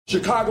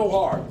Chicago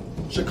hard,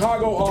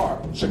 Chicago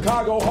hard,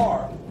 Chicago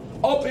hard.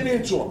 Up and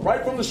into him,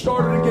 right from the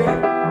start of the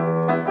game.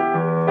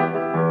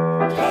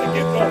 Gotta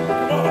get them,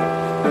 come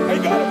on. They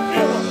gotta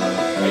feel him.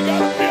 They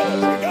gotta feel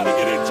us. They gotta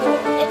get into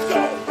him. Let's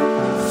go.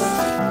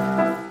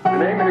 The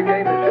name of the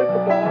game is hit the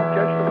ball,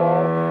 catch the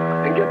ball,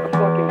 and get the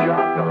fucking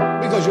job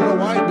done. Because you know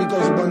why?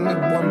 Because when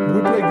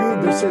we play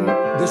good, they send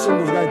those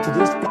guys to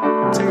this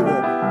table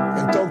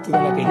and talk to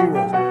them like a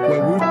hero. When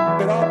we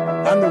it up,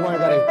 I'm the one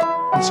that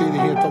gotta sit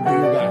here talk to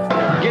you guys.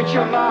 Get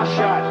your mouth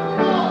shut,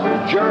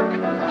 jerk.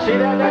 See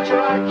that? That's your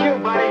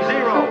IQ, buddy.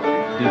 Zero.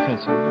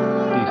 Defensively,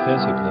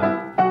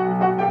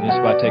 it's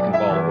about taking the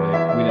ball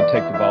away. We didn't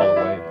take the ball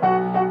away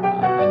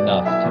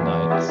enough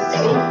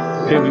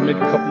tonight. Hey, we make a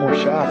couple more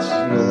shots,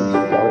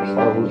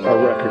 our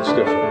record's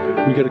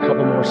different. We get a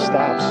couple more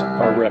stops,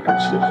 our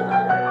record's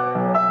different.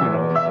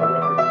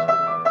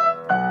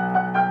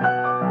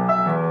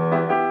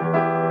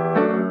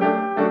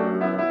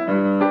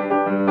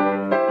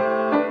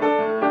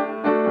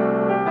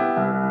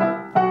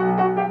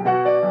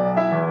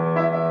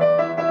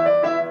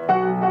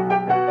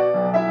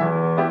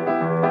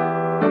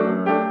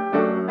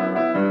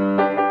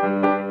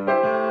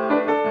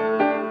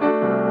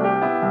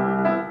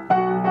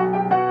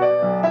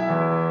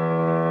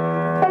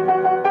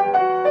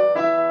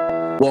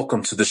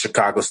 Welcome to the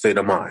Chicago State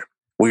of Mind.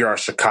 We are a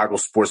Chicago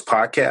sports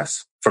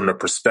podcast from the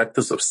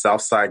perspectives of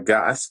Southside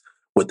guys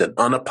with an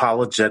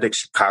unapologetic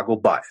Chicago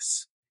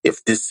bias.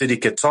 If this city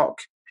could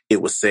talk,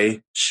 it would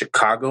say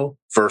Chicago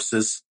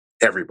versus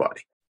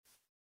everybody.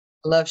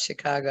 Love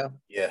Chicago.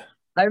 Yeah.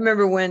 I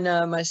remember when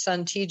my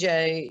son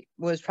TJ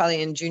was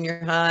probably in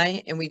junior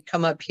high, and we'd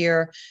come up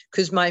here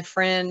because my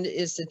friend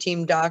is the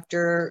team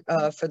doctor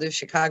for the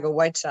Chicago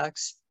White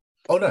Sox.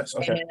 Oh, nice.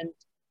 Okay.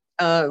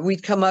 And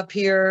we'd come up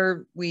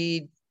here,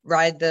 we'd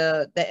ride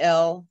the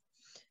L,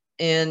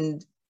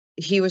 and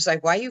he was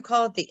like, "Why you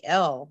call it the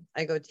L?"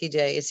 I go,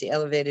 "TJ, it's the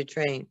elevated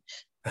train."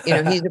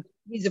 You know,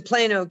 he's a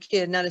Plano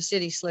kid, not a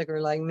city slicker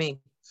like me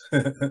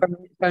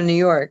from New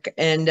York.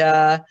 And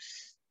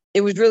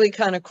it was really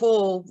kind of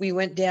cool. We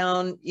went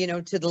down,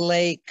 to the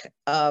lake.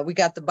 We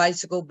got the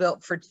bicycle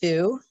built for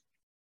two.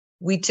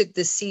 We took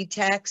the sea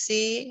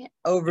taxi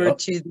over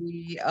to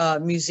the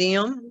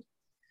museum.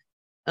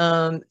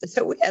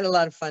 So we had a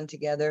lot of fun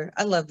together.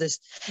 I love this.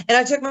 And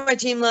I took my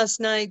team last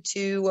night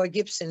to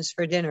Gibson's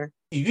for dinner.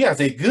 You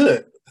guys ate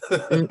good.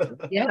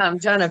 Yeah, I'm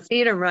trying to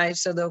feed them right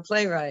so they'll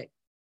play right.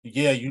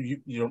 Yeah, you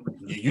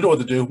know what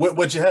to do.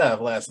 What'd you have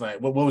last night?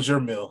 What was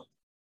your meal?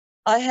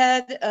 I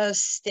had a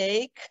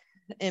steak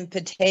and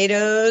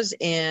potatoes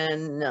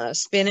and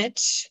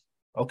spinach.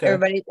 Okay.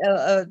 Everybody,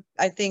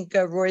 I think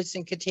Royce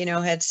and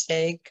Catino had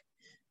steak.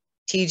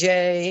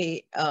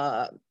 TJ,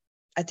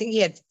 I think he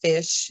had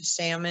fish,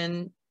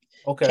 salmon.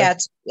 Okay.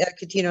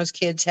 Catino's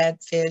kids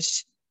had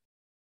fish.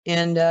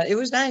 And it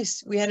was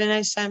nice. We had a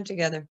nice time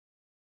together.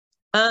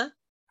 Huh?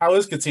 How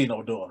is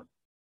Catino doing?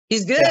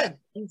 He's good. Yeah.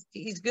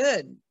 He's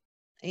good.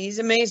 He's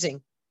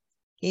amazing.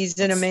 He's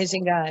an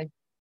amazing guy.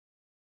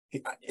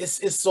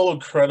 It's so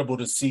incredible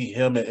to see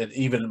him and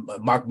even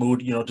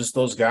Mahmoud, just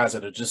those guys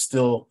that are just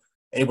still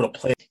able to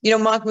play.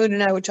 Mahmoud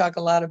and I would talk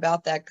a lot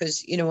about that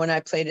because, when I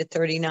played at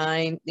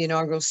 39, the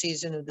inaugural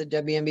season of the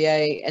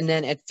WNBA, and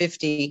then at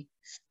 50.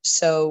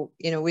 So,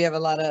 we have a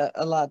lot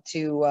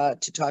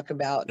to talk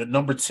about. The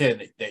number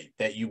 10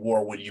 that you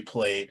wore when you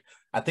played,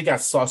 I think I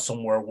saw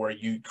somewhere where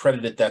you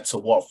credited that to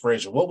Walt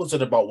Frazier. What was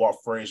it about Walt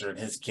Frazier and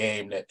his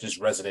game that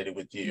just resonated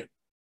with you?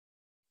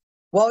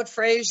 Walt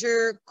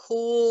Frazier,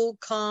 cool,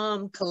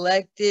 calm,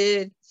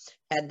 collected,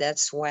 had that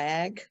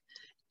swag,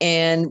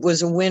 and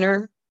was a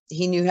winner.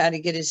 He knew how to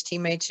get his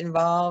teammates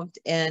involved.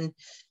 And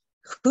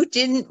who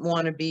didn't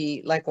want to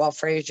be like Walt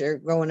Frazier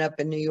growing up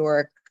in New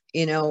York,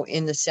 in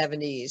the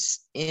 70s?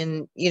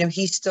 And,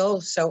 he's still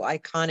so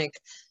iconic.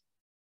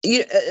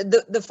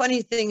 The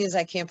funny thing is,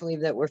 I can't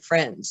believe that we're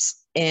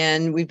friends.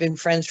 And we've been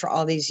friends for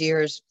all these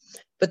years.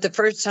 But the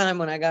first time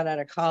when I got out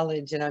of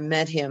college and I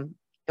met him,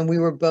 and we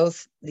were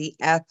both the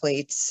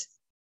athletes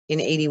in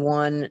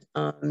 81,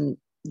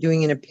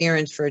 doing an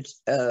appearance for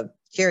a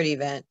charity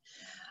event,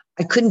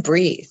 I couldn't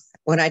breathe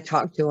when I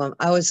talked to him.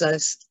 I was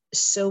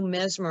so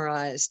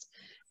mesmerized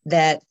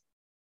that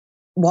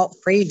Walt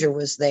Frazier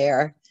was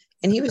there,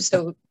 and he was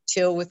so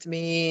chill with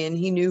me, and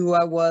he knew who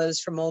I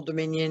was from Old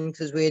Dominion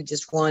because we had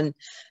just won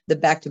the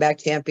back-to-back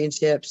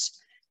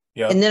championships.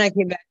 Yeah. And then I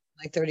came back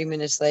like 30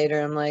 minutes later.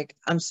 I'm like,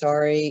 "I'm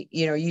sorry,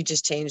 you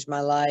just changed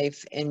my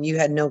life, and you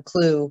had no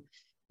clue.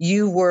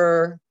 You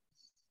were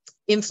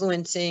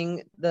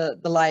influencing the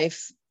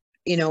life,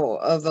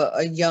 of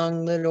a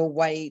young little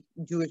white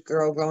Jewish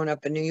girl growing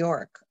up in New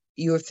York.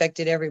 You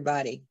affected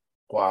everybody."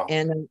 Wow.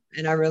 And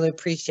I really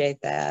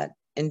appreciate that.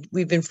 And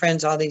we've been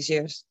friends all these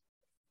years.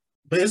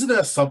 But isn't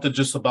that something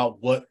just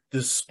about what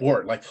this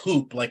sport, like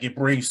hoop, like it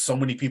brings so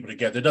many people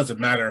together? It doesn't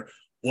matter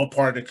what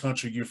part of the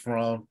country you're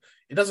from.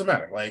 It doesn't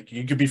matter. Like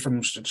you could be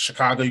from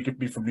Chicago, you could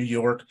be from New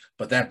York,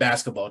 but that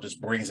basketball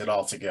just brings it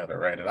all together,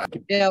 right?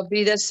 And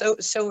B, that's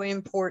so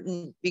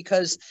important,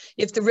 because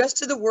if the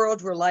rest of the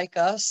world were like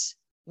us,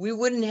 we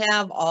wouldn't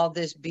have all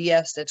this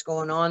BS that's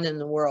going on in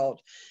the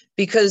world,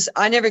 because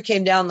I never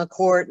came down the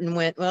court and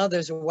went, well,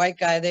 there's a white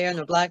guy there and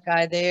a black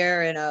guy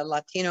there and a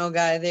Latino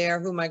guy there.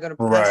 Who am I going to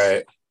press?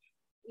 Right.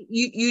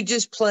 You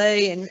just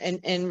play,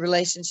 and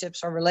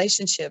relationships are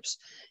relationships.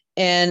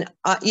 And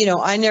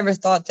I never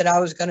thought that I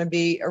was going to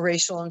be a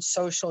racial and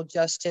social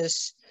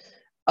justice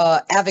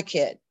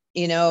advocate,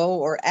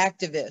 or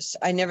activist.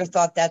 I never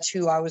thought that's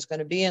who I was going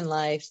to be in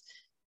life.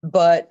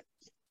 But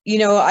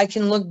I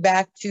can look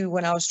back to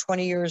when I was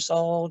 20 years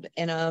old,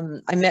 and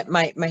I met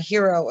my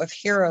hero of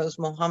heroes,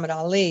 Muhammad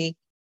Ali.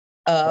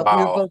 We were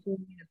Wow. both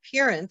doing an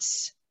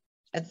appearance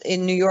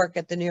in New York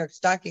at the New York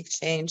Stock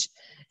Exchange.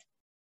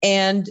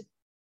 And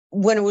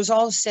when it was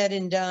all said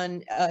and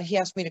done, he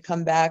asked me to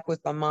come back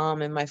with my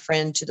mom and my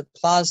friend to the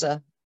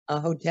Plaza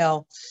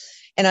Hotel.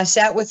 And I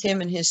sat with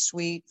him in his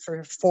suite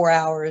for 4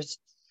 hours.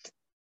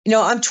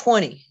 I'm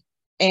 20.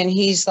 And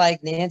he's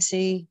like,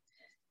 Nancy,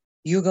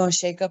 you're going to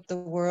shake up the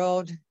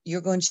world.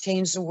 You're going to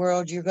change the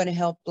world. You're going to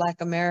help Black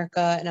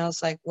America. And I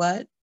was like,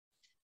 what?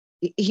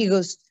 He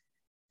goes,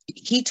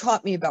 he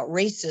taught me about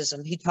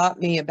racism. He taught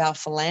me about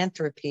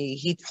philanthropy.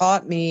 He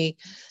taught me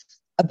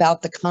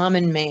about the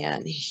common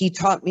man. He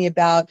taught me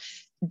about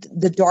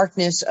the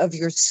darkness of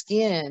your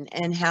skin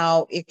and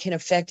how it can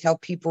affect how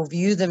people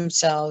view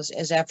themselves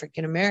as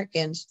African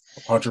Americans.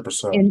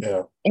 100%.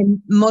 Yeah.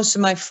 And most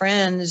of my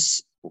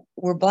friends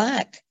were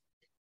Black.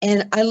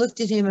 And I looked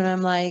at him and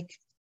I'm like,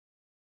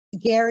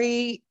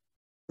 Gary,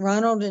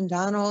 Ronald, and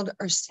Donald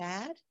are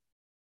sad?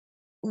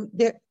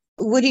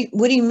 What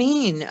do you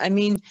mean? I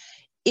mean,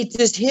 it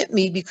just hit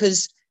me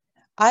because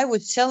I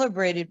was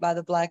celebrated by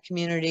the Black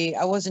community.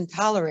 I wasn't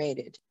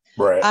tolerated.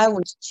 Right. I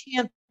was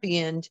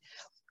championed.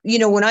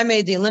 When I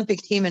made the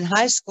Olympic team in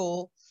high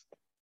school,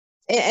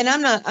 and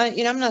I'm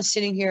not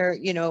sitting here,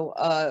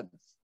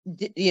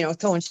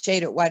 throwing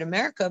shade at white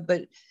America,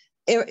 but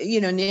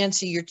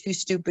Nancy, you're too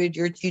stupid.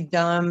 You're too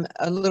dumb.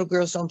 Little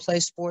girls don't play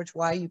sports.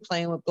 Why are you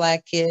playing with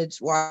Black kids?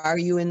 Why are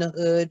you in the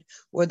hood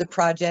or the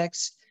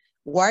projects?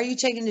 Why are you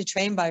taking the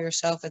train by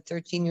yourself at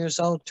 13 years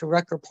old to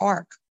Rucker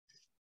Park?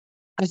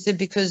 I said,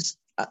 because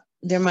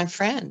they're my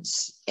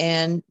friends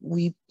and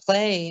we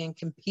play and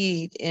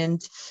compete.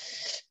 And,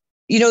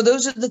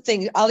 those are the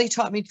things. Ali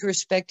taught me to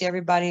respect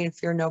everybody and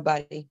fear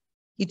nobody.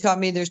 He taught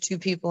me there's two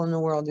people in the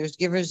world. There's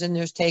givers and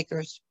there's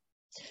takers.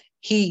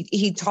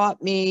 He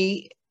taught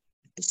me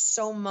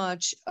so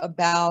much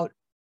about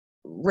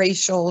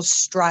racial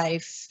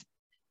strife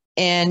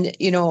and,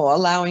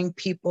 allowing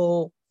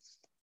people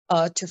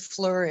to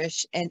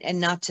flourish and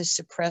not to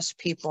suppress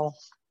people.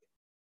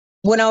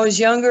 When I was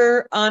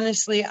younger,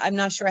 honestly, I'm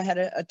not sure I had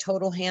a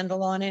total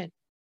handle on it.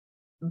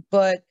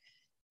 But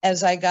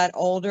as I got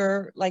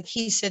older, like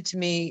he said to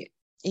me,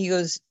 he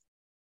goes,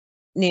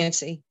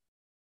 Nancy,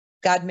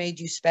 God made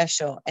you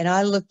special. And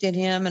I looked at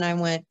him and I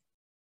went,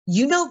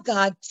 you know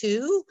God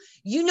too?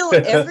 You know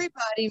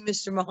everybody,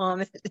 Mr.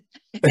 Muhammad.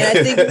 And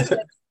I think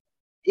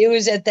it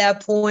was at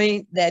that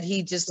point that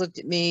he just looked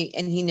at me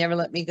and he never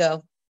let me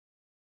go.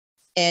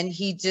 And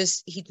he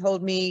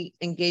told me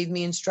and gave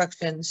me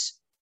instructions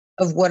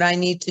of what I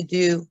need to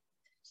do.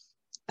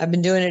 I've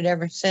been doing it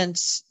ever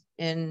since.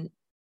 And,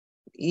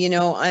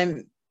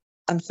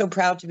 I'm so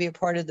proud to be a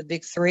part of the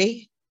Big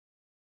Three.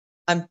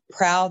 I'm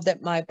proud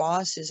that my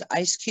boss is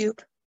Ice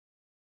Cube.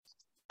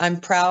 I'm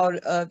proud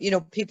of,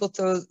 people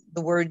throw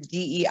the word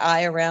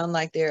DEI around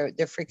like they're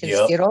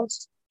freaking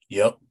Skittles.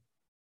 Yep.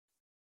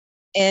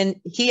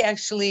 And he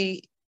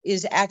actually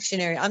is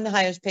actionary. I'm the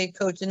highest paid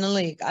coach in the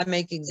league. I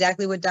make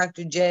exactly what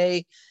Dr.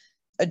 J,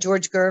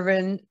 George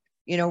Gervin,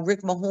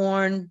 Rick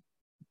Mahorn,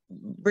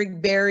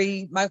 Rick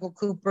Barry, Michael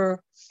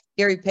Cooper,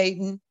 Gary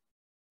Payton.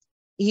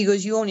 He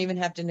goes, you won't even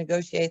have to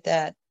negotiate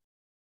that.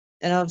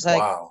 And I was like,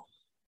 wow.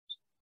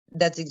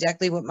 That's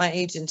exactly what my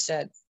agent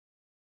said.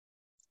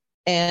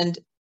 And,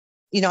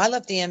 I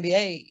left the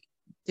NBA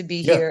to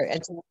be here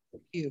at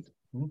Cube.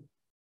 Mm-hmm.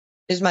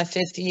 This is my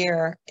 5th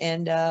year.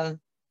 And,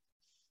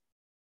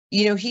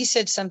 he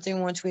said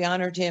something once. We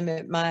honored him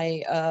at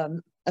my,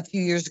 a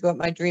few years ago at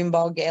my Dream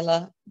Ball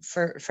Gala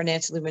for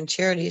Nancy Lieberman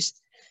Charities.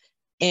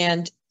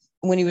 And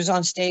when he was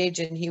on stage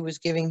and he was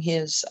giving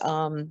his,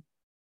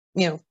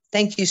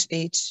 thank you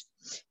speech,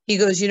 he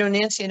goes,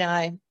 Nancy and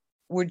I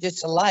were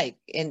just alike.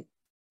 And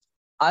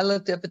I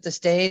looked up at the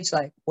stage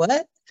like,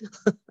 what?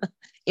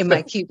 In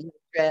my cute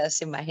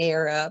dress and my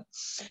hair up.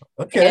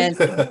 Okay.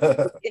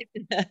 And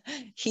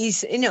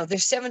he's,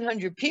 there's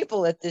 700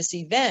 people at this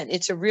event.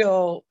 It's a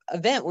real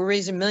event. We're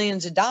raising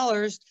millions of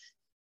dollars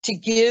to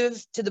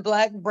give to the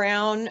Black,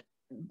 brown,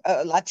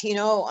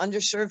 Latino,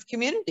 underserved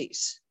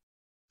communities.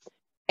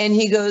 And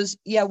he goes,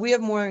 yeah, we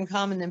have more in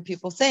common than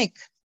people think.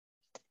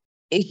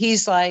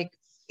 He's like,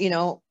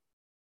 I'm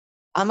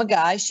a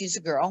guy, she's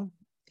a girl.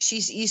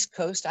 She's East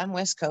Coast, I'm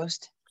West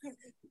Coast.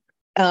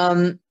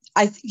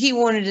 I think he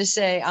wanted to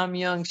say I'm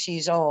young,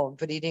 she's old,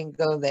 but he didn't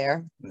go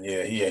there.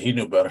 Yeah, he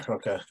knew better.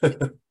 Okay.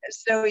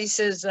 So he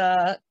says,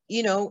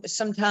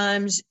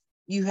 sometimes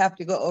you have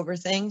to go over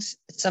things.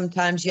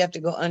 Sometimes you have to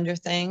go under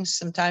things.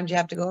 Sometimes you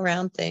have to go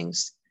around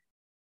things.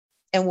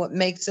 And what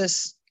makes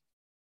us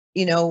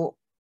you know,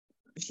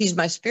 she's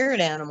my spirit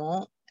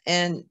animal.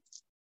 And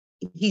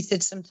he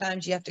said,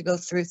 sometimes you have to go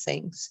through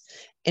things.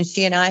 And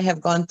she and I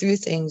have gone through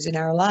things in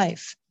our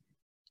life.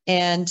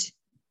 And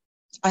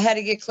I had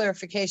to get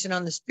clarification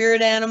on the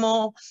spirit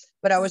animal,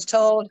 but I was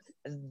told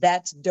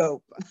that's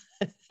dope.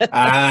 So,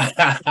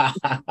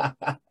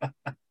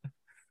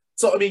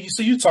 I mean,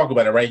 so you talk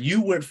about it, right?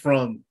 You went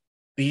from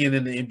being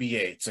in the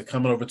NBA to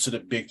coming over to the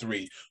Big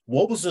Three.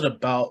 What was it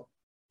about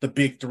the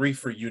Big Three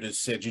for you that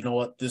said, you know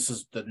what, this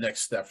is the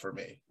next step for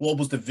me? What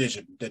was the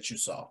vision that you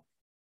saw?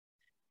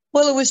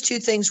 Well, it was two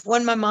things.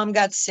 One, my mom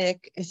got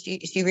sick.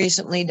 She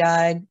recently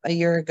died a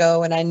year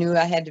ago, and I knew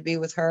I had to be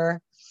with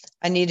her.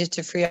 I needed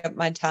to free up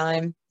my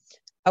time.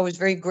 I was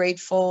very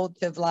grateful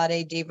to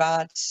Vlade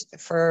Divac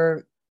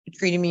for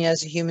treating me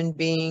as a human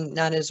being,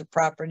 not as a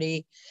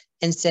property,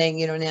 and saying,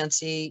 you know,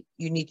 Nancy,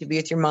 you need to be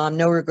with your mom.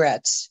 No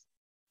regrets.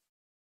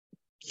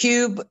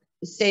 Cube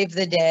saved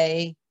the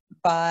day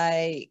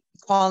by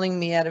calling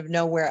me out of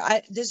nowhere.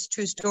 This is a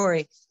true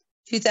story.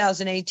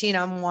 2018,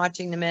 I'm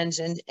watching the men's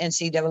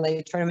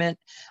NCAA tournament,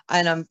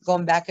 and I'm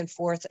going back and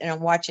forth, and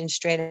I'm watching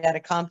Straight Outta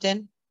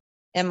Compton,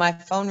 and my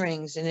phone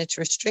rings, and it's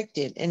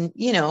restricted. And,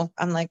 you know,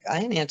 I'm like, I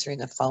ain't answering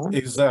the phone.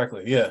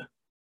 Exactly, yeah.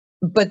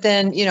 But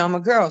then, you know, I'm a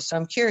girl, so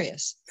I'm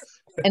curious.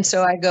 And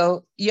so I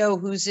go, yo,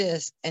 who's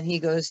this? And he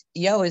goes,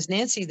 yo, is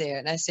Nancy there?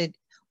 And I said,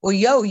 well,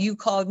 yo, you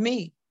called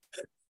me.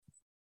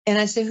 And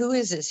I said, who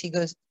is this? He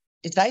goes,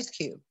 it's Ice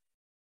Cube.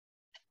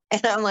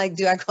 And I'm like,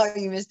 do I call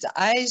you Mr.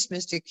 Ice,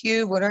 Mr.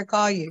 Cube? What do I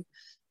call you?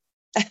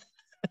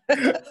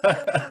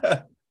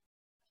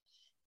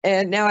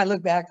 And now I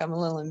look back, I'm a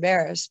little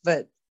embarrassed,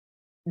 but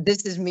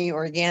this is me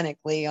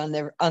organically on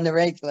the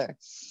regular.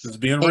 It's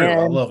being real.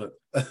 I love it.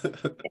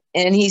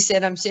 And he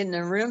said, I'm sitting in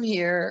a room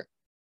here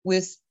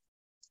with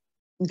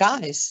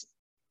guys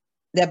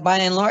that by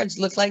and large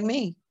look like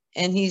me.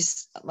 And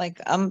he's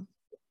like, I'm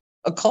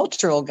a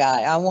cultural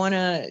guy. I want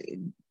to,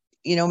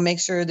 you know, make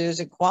sure there's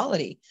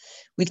equality.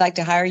 We'd like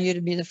to hire you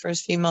to be the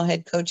first female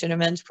head coach in a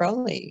men's pro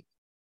league.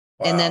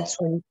 Wow. And that's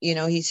when, you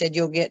know, he said,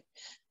 you'll get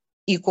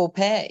equal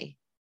pay.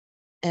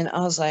 And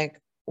I was like,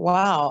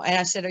 wow. And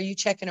I said, are you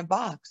checking a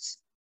box?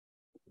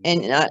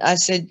 And I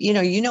said,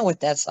 you know what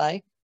that's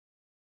like.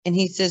 And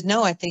he says,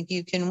 no, I think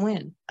you can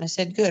win. I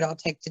said, good, I'll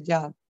take the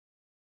job.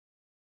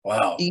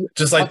 Wow.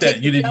 Just like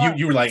that.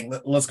 You were like,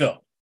 let's go.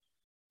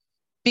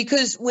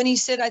 Because when he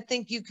said, I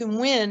think you can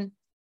win,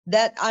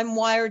 that I'm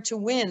wired to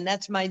win.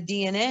 That's my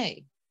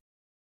DNA.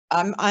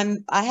 I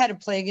had to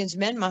play against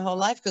men my whole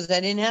life because I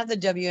didn't have the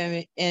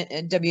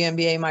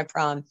WNBA my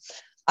prime.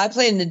 I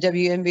played in the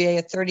WNBA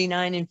at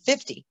 39 and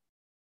 50.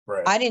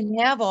 Right. I didn't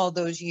have all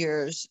those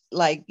years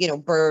like, you know,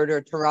 Bird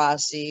or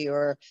Taurasi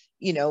or,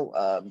 you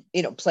know,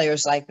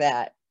 players like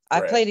that.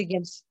 Right. I played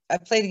against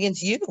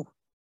you,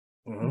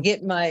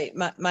 get my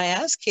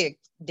ass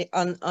kicked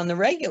on the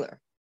regular,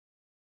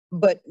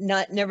 but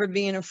never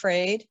being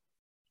afraid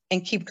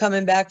and keep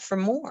coming back for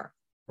more.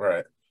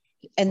 Right.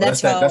 And that's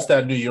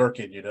that New York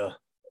in you, know.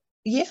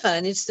 Yeah,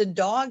 and it's the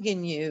dog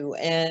in you.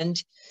 And,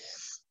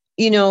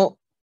 you know,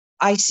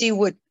 I see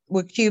what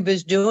Cube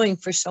is doing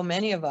for so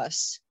many of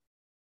us.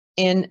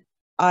 And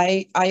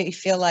I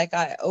feel like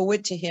I owe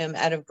it to him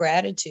out of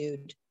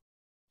gratitude.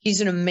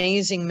 He's an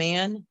amazing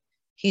man.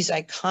 He's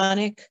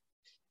iconic.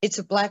 It's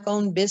a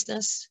Black-owned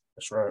business.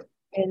 That's right.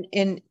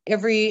 And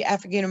every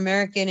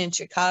African-American in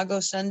Chicago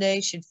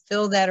Sunday should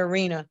fill that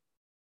arena.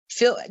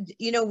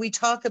 You know, we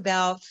talk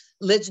about,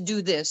 let's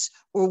do this,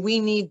 or we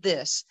need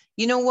this.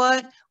 You know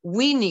what?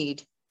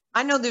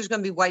 I know there's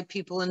going to be white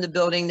people in the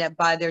building that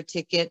buy their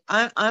ticket.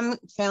 I'm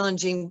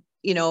challenging,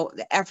 you know,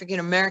 the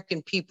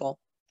African-American people.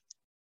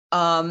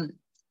 Buy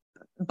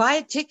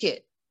a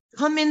ticket,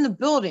 come in the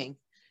building.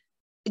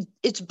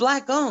 It's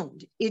Black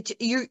owned.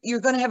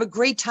 You're going to have a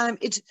great time.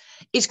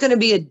 It's going to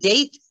be a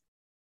date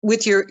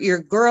with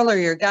your girl or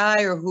your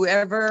guy or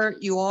whoever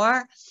you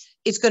are.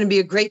 It's going to be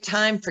a great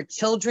time for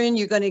children.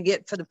 You're going to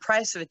get, for the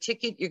price of a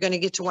ticket, you're going to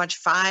get to watch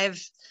 5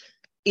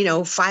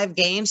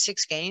 games,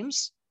 6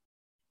 games.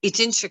 It's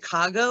in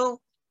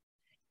Chicago.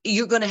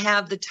 You're going to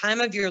have the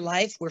time of your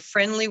life. We're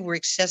friendly. We're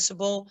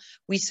accessible.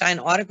 We sign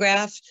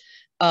autographs.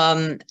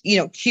 You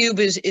know, Cube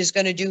is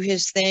going to do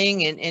his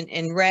thing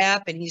and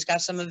rap, and he's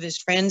got some of his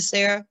friends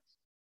there.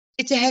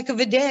 It's a heck of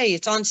a day.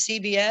 It's on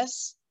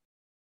CBS.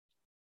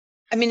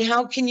 I mean,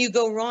 how can you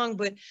go wrong?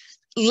 But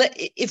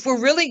if we're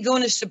really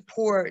going to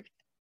support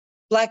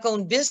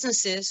Black-owned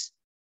businesses,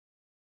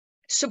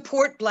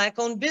 support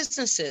Black-owned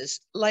businesses.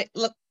 Like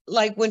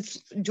when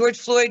George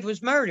Floyd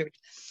was murdered.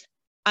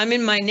 I'm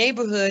in my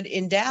neighborhood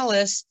in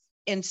Dallas,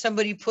 and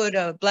somebody put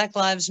a Black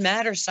Lives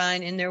Matter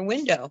sign in their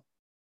window.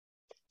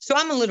 So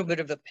I'm a little bit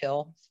of a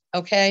pill,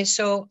 okay?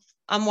 So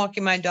I'm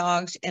walking my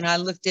dogs, and I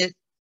looked at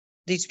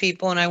these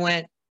people, and I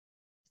went,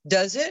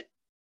 does it?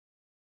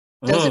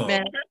 Does it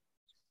matter?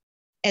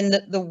 And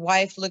the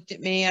wife looked at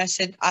me. I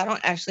said, I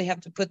don't actually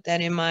have to put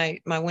that in my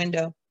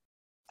window.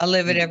 I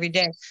live it every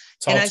day.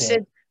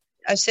 And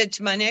I said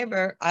to my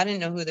neighbor, I didn't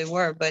know who they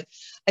were, but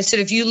I said,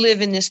 if you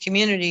live in this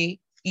community,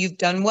 you've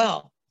done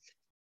well.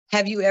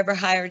 Have you ever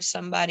hired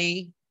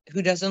somebody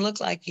who doesn't look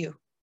like you.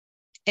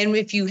 And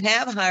if you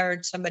have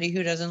hired somebody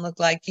who doesn't look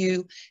like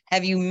you,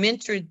 have you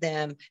mentored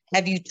them?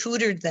 Have you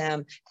tutored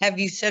them? Have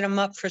you set them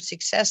up for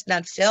success,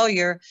 not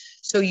failure,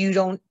 so you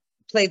don't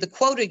play the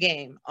quota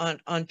game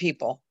on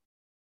people?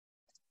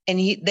 And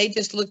they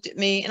just looked at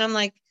me and I'm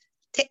like,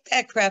 take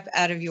that crap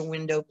out of your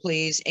window,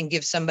 please, and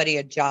give somebody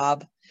a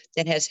job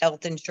that has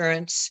health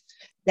insurance,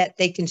 that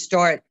they can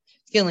start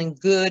feeling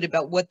good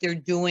about what they're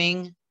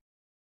doing.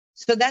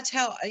 So that's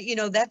how,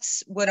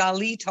 that's what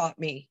Ali taught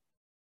me.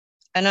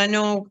 And I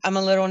know I'm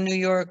a little New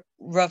York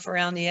rough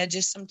around the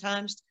edges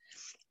sometimes,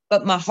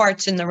 but my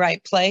heart's in the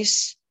right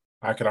place.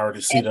 I could already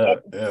see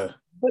that. Yeah.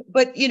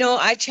 But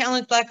I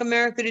challenge Black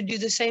America to do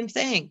the same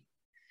thing,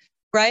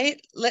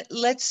 right?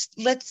 Let's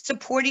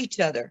support each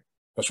other.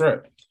 That's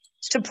right.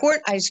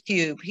 Support Ice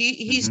Cube.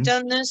 He's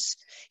done this.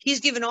 He's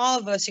given all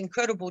of us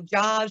incredible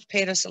jobs,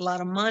 paid us a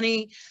lot of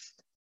money.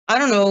 I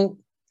don't know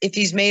if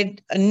he's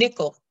made a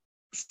nickel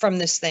from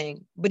this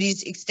thing, but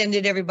he's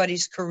extended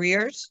everybody's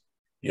careers.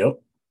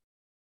 Yep.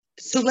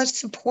 So let's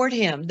support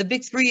him. The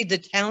big three, the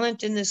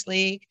talent in this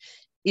league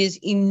is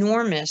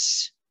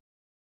enormous.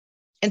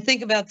 And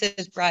think about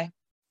this, Bri.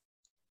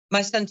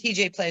 My son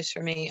TJ plays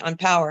for me on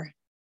Power.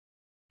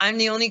 I'm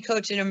the only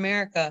coach in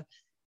America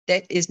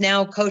that is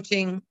now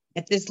coaching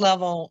at this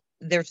level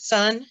their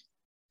son.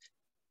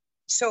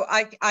 So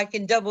I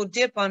can double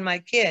dip on my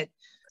kid.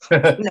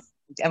 No,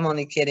 I'm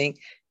only kidding.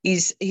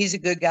 He's a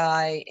good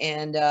guy,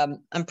 and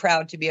I'm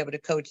proud to be able to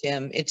coach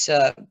him. It's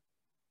a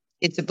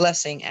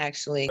blessing,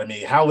 actually. I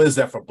mean, how is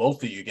that for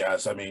both of you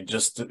guys? I mean,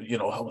 just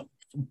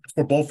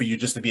for both of you,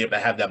 just to be able to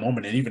have that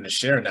moment and even to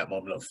share in that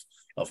moment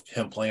of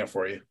him playing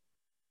for you.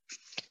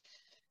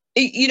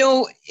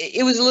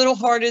 It was a little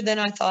harder than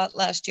I thought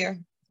last year,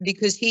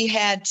 because he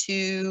had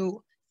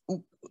to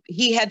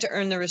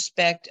earn the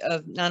respect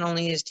of not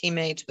only his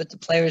teammates but the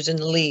players in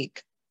the league.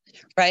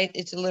 Right?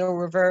 It's a little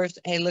reverse.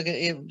 Hey, look at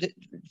it.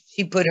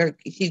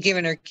 She's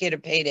giving her kid a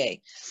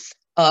payday.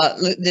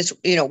 This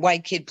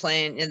white kid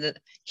playing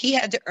he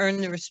had to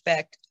earn the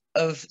respect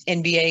of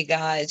NBA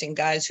guys and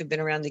guys who've been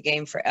around the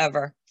game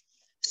forever.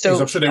 So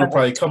I'm sure they were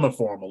probably coming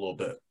for him a little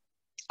bit.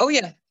 Oh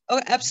yeah.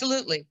 Oh,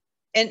 absolutely.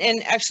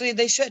 And actually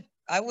they should.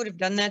 I would have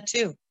done that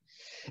too.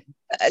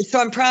 So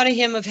I'm proud of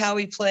him, of how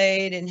he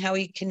played and how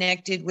he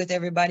connected with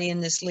everybody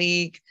in this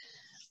league.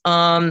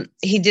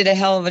 He did a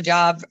hell of a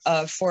job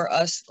for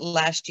us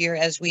last year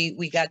as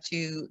we got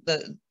to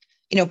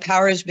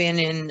Power has been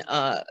in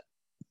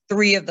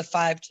 3 of the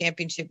 5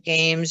 championship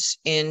games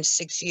in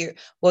 6 years.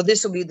 Well,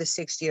 this will be the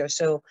 6th year.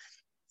 So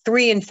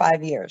 3 in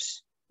 5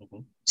 years.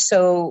 Mm-hmm.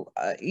 So,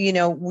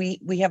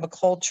 we have a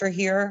culture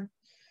here.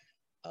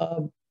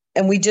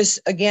 And we just,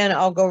 again,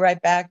 I'll go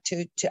right back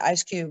to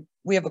Ice Cube.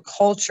 We have a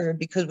culture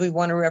because we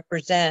want to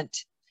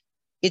represent.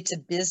 It's a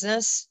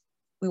business.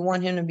 We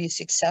want him to be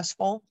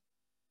successful.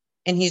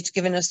 And he's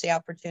given us the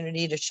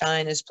opportunity to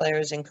shine as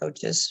players and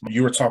coaches.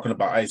 You were talking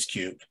about Ice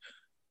Cube.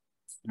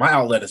 My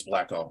outlet is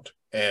Black owned.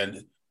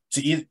 And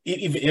to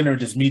even enter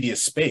this media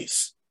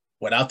space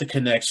without the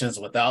connections,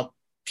 without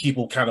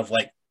people kind of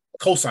like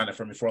co-signing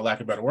for me, for lack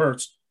of better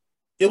words,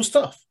 it was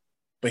tough.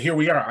 But here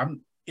we are.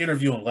 I'm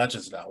interviewing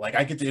legends now. Like,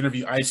 I get to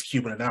interview Ice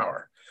Cube in an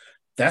hour.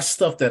 That's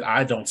stuff that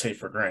I don't take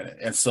for granted.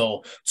 And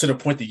so, to the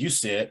point that you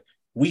said,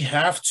 we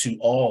have to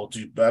all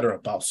do better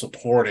about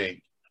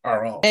supporting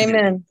our own.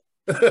 Amen.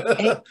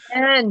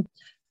 Amen.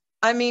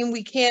 I mean,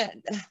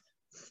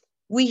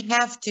 we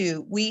have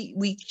to.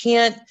 We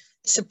can't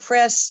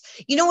suppress.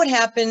 You know what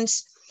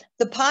happens?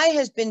 The pie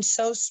has been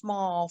so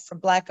small for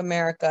Black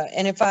America.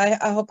 And if I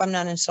hope I'm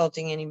not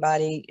insulting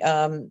anybody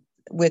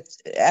with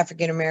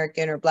African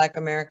American or Black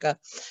America,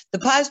 the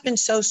pie's been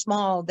so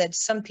small that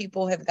some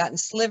people have gotten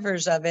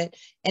slivers of it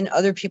and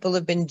other people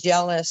have been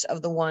jealous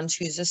of the ones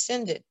who's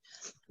ascended.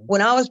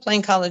 When I was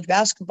playing college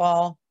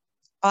basketball,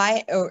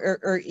 when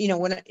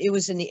it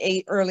was in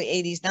the early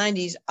 80s,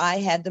 90s, I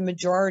had the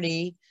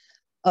majority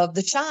of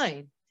the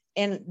shine.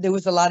 And there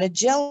was a lot of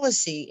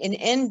jealousy and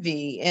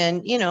envy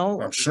and,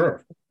 I'm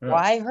sure. Yeah.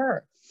 Why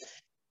her?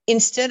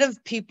 Instead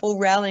of people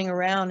rallying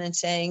around and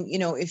saying,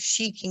 if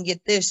she can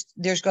get this,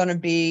 there's going to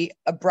be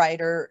a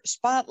brighter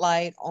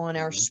spotlight on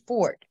our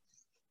sport.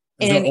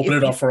 It's going to open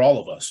it up for all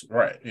of us.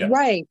 Right. Yeah.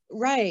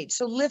 Right.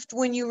 So lift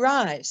when you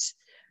rise.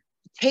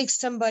 Take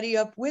somebody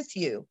up with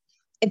you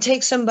and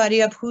take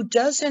somebody up who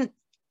doesn't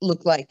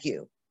look like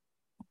you.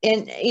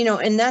 And,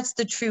 and that's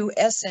the true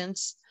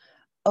essence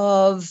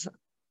of,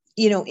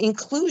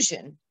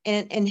 inclusion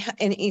and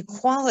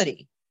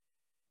equality.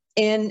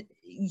 And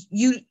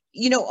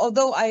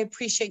although I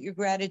appreciate your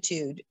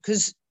gratitude,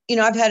 because,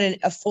 I've had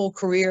a full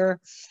career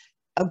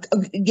of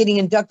getting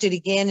inducted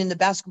again in the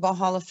Basketball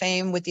Hall of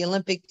Fame with the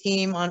Olympic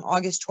team on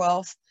August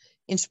 12th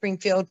in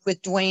Springfield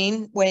with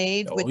Dwayne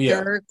Wade, with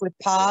Dirk, with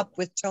Pop,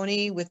 with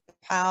Tony, with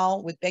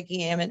Powell, with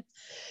Becky Hammond.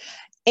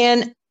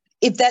 And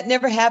if that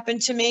never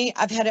happened to me,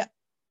 I've had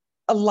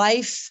a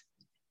life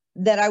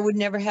that I would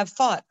never have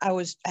thought. I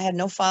had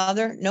no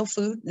father, no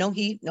food, no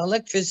heat, no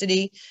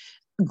electricity,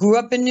 grew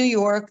up in New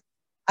York.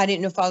 I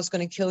didn't know if I was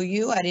going to kill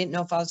you. I didn't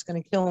know if I was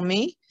going to kill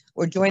me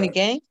or join a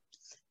gang.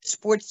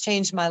 Sports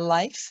changed my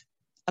life.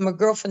 I'm a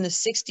girl from the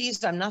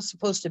 60s. I'm not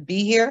supposed to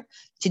be here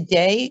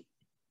today,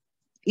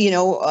 in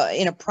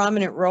a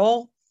prominent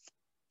role.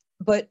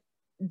 But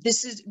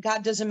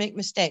God doesn't make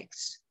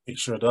mistakes. He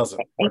sure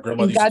doesn't. My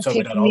grandmother And used to God tell me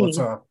picked that all the me.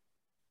 time.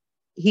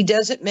 He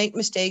doesn't make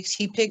mistakes.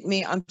 He picked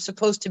me. I'm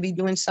supposed to be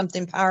doing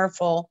something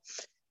powerful.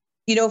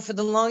 For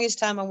the longest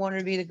time, I wanted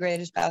to be the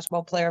greatest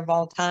basketball player of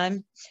all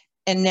time.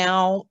 And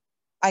now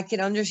I can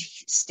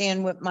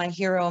understand what my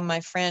hero and my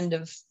friend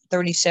of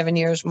 37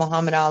 years,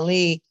 Muhammad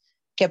Ali,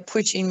 kept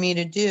pushing me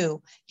to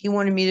do. He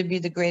wanted me to be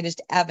the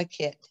greatest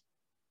advocate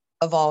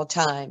of all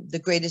time, the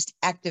greatest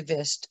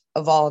activist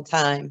of all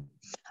time.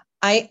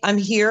 I'm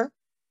here.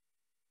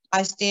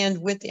 I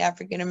stand with the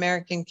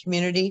African-American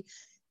community.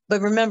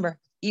 But remember,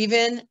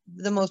 even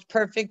the most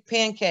perfect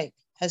pancake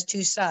has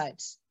two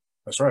sides.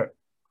 That's right.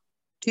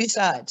 Two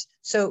sides.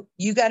 So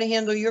you got to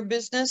handle your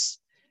business.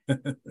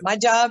 My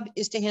job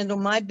is to handle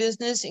my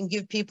business and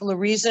give people a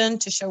reason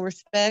to show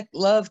respect,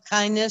 love,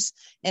 kindness,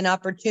 and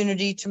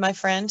opportunity to my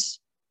friends.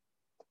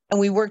 And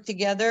we work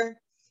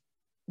together.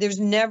 There's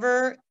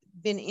never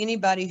been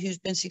anybody who's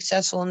been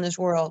successful in this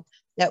world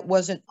that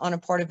wasn't on a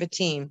part of a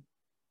team.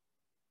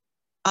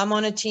 I'm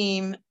on a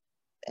team,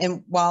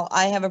 and while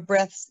I have a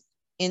breath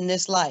in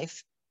this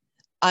life,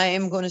 I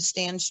am going to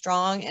stand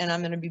strong, and I'm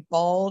going to be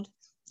bold,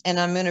 and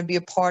I'm going to be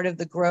a part of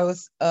the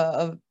growth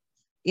of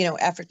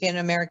African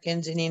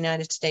Americans in the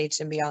United States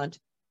and beyond.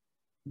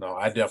 No,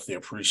 I definitely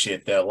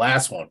appreciate that.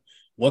 Last one.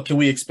 What can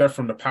we expect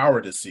from the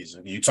Power this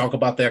season? You talk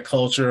about that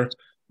culture.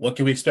 What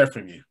can we expect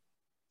from you?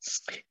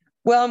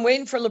 Well, I'm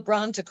waiting for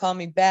LeBron to call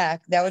me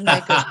back. That would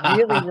make us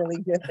really,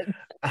 really good.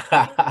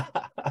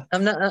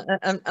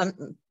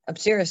 I'm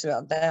serious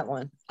about that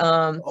one.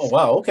 Oh,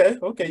 wow. Okay.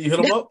 You hit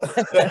him up.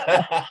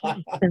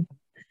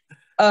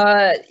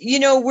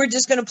 We're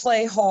just going to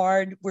play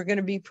hard. We're going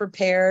to be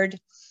prepared.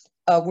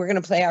 We're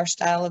going to play our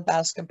style of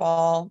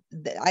basketball.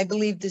 I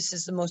believe this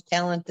is the most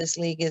talent this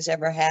league has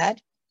ever had.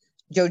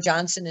 Joe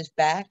Johnson is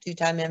back,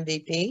 2-time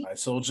MVP. I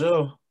told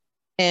Joe.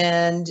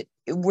 And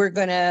we're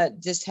going to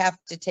just have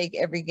to take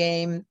every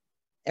game,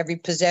 every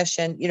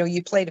possession.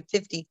 You play to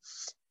 50.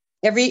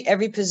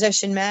 Every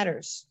possession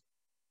matters.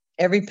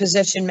 Every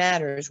possession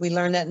matters. We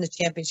learned that in the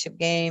championship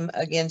game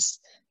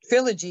against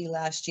Trilogy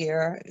last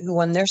year, who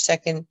won their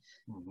second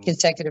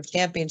consecutive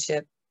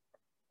championship.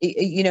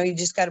 You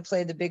just got to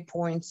play the big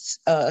points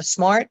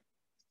smart.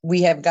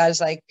 We have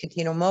guys like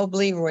Katino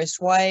Mobley, Royce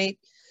White.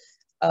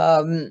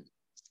 We're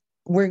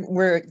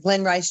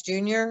Glenn Rice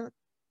Jr.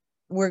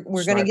 We're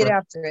going to get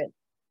after it.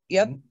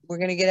 Yep, we're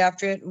going to get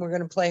after it, and we're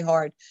going to play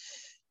hard.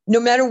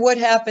 No matter what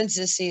happens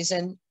this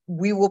season,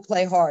 we will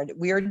play hard.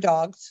 We are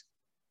dogs,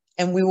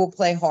 and we will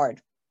play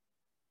hard.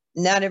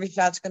 Not every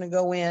shot's going to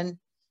go in,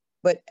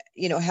 but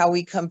how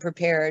we come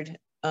prepared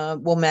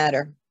will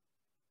matter.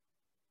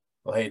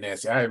 Well, hey,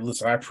 Nancy, I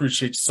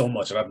appreciate you so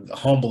much. And I'm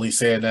humbly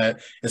saying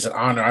that it's an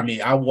honor. I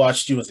mean, I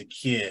watched you as a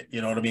kid,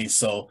 you know what I mean?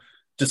 So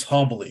just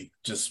humbly,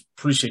 just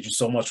appreciate you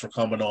so much for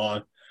coming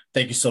on.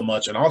 Thank you so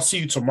much. And I'll see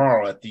you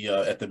tomorrow at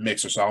the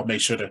mixer. So I'll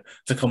make sure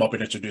to come up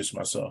and introduce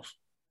myself.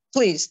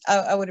 Please.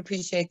 I would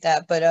appreciate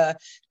that.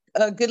 But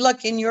good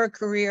luck in your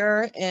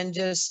career, and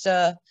just,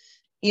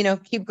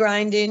 keep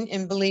grinding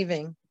and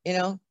believing.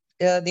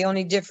 The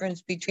only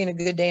difference between a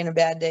good day and a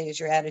bad day is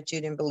your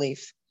attitude and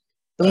belief.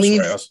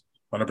 Believe. That's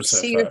right. 100%.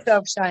 See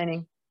yourself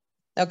shining.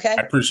 Okay.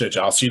 I appreciate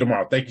you. I'll see you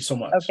tomorrow. Thank you so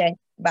much. Okay.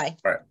 Bye.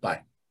 All right.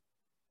 Bye.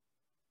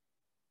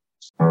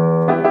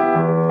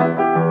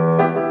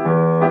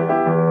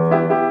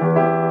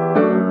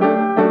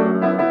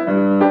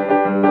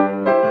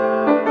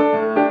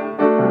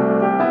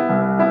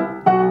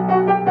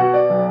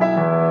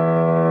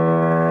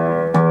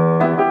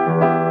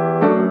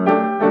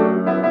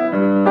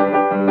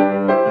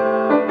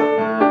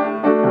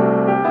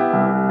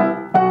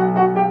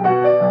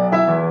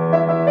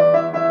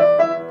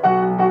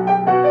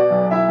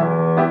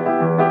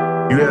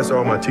 You ask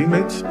all my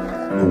teammates,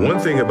 the one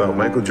thing about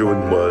Michael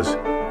Jordan was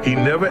he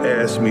never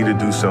asked me to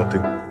do something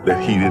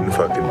that he didn't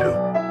fucking do.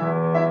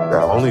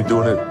 I'm only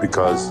doing it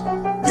because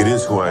it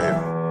is who I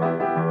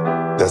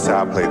am. That's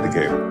how I played the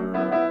game.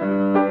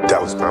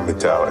 That was my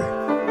mentality.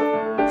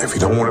 If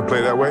you don't want to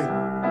play that way,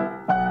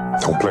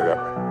 don't play that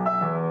way.